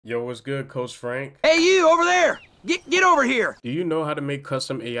Yo, what's good, Coach Frank? Hey, you over there! Get over here! Do you know how to make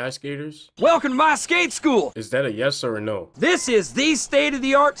custom AI skaters? Welcome to my skate school! Is that a yes or a no? This is the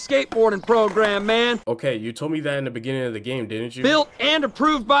state-of-the-art skateboarding program, man. Okay, you told me that in the beginning of the game, didn't you? Built and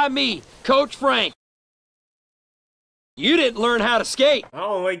approved by me, Coach Frank. You didn't learn how to skate. I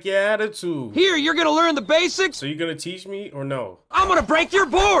don't like your attitude. Here, you're gonna learn the basics. So you gonna teach me or no? I'm gonna break your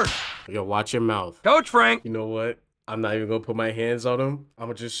board! Yo, watch your mouth. Coach Frank. You know what? I'm not even gonna put my hands on them. I'm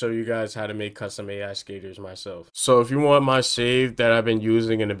gonna just show you guys how to make custom AI skaters myself. So if you want my save that I've been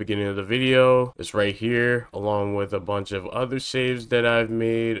using in the beginning of the video, it's right here, along with a bunch of other saves that I've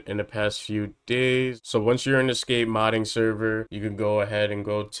made in the past few days. So once you're in the skate modding server, you can go ahead and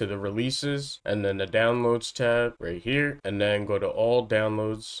go to the releases and then the downloads tab right here, and then go to all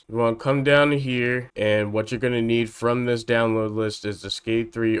downloads. You want to come down to here, and what you're gonna need from this download list is the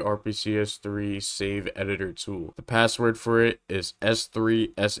Skate 3 RPCS3 save editor tool. The password for it is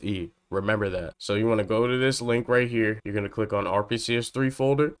S3SE. Remember that. So you want to go to this link right here. You're going to click on RPCS3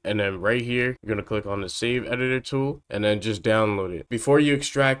 folder, and then right here, you're going to click on the save editor tool, and then just download it. Before you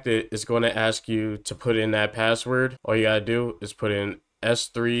extract it, it's going to ask you to put in that password. All you got to do is put in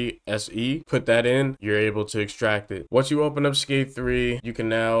S3SE, put that in, you're able to extract it. Once you open up Skate 3, you can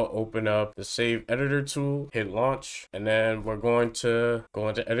now open up the save editor tool, hit launch, and then we're going to go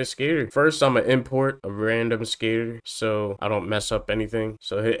into edit skater. First, I'm gonna import a random skater so I don't mess up anything.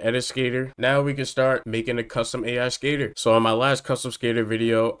 So hit edit skater. Now we can start making a custom AI skater. So in my last custom skater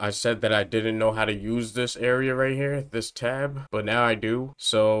video, I said that I didn't know how to use this area right here, this tab, but now I do.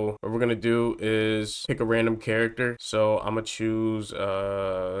 So what we're gonna do is pick a random character. So I'm gonna choose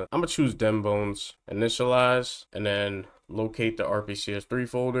Dem Bones, initialize, and then locate the RPCS3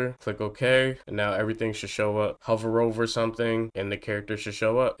 folder, click OK, and now everything should show up. Hover over something and the character should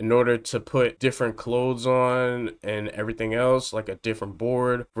show up. In order to put different clothes on and everything else, like a different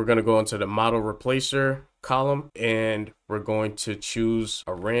board, we're going to go into the model replacer column, and we're going to choose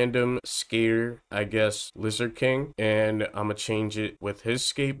a random skater, I guess Lizard King, and I'm gonna change it with his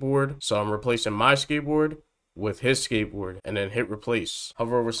skateboard. So I'm replacing my skateboard with his skateboard, and then hit replace.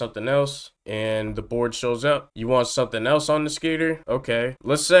 Hover over something else and the board shows up. You want something else on the skater? Okay,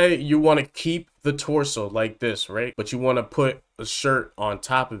 let's say you want to keep the torso like this, right? But you want to put a shirt on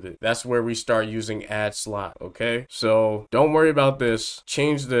top of it. That's where we start using add slot. Okay, so don't worry about this.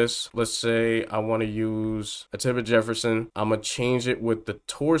 Change this. Let's say I want to use a Tibet Jefferson. I'm gonna change it with the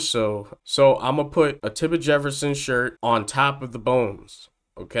torso. So I'm gonna put a Tibet Jefferson shirt on top of the bones.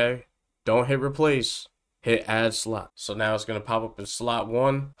 Okay, don't hit replace, hit add slot. So now it's gonna pop up in slot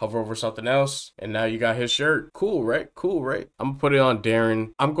 1, hover over something else, and now you got his shirt. Cool, right? Cool, right? I'm gonna put it on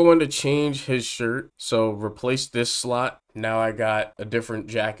Darren. I'm going to change his shirt. So replace this slot. Now I got a different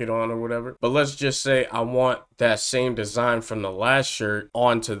jacket on or whatever. But let's just say I want that same design from the last shirt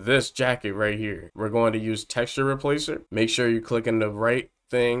onto this jacket right here. We're going to use texture replacer. Make sure you click in the right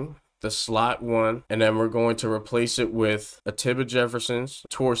thing, the slot 1, and then we're going to replace it with a Tibet Jefferson's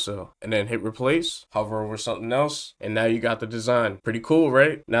torso, and then hit replace, hover over something else, and now you got the design. Pretty cool,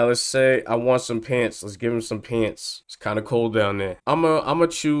 right? Now let's say I want some pants. Let's give him some pants. It's kind of cold down there. I'm gonna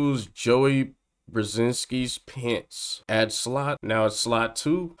choose Joey Brzezinski's pants. Add slot. Now it's slot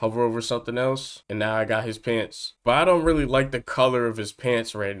 2. Hover over something else, and now I got his pants. But I don't really like the color of his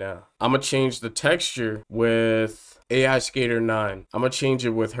pants right now. I'm gonna change the texture with AI Skater 9. I'm gonna change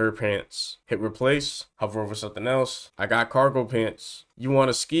it with her pants. Hit replace, hover over something else. I got cargo pants. You want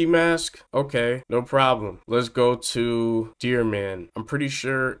a ski mask? Okay, no problem. Let's go to Deer Man. I'm pretty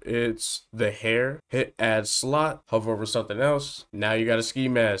sure it's the hair. Hit add slot, hover over something else. Now you got a ski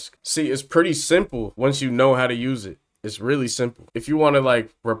mask. See, it's pretty simple once you know how to use it. It's really simple. If you want to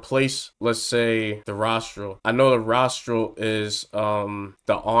like replace, let's say, the rostral. I know the rostral is the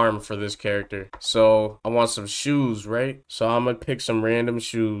arm for this character. So I want some shoes, right? So I'm gonna pick some random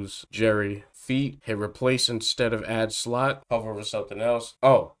shoes. Jerry. Feet. Hit replace instead of add slot. Hover over something else.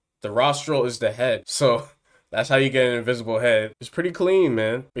 Oh, the rostral is the head. So that's how you get an invisible head. It's pretty clean,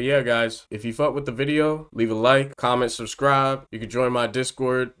 man. But yeah, guys, if you fuck with the video, leave a like, comment, subscribe. You can join my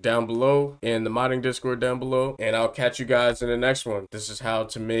Discord down below and the modding Discord down below. And I'll catch you guys in the next one. This is how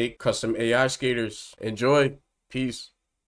to make custom AI skaters. Enjoy. Peace.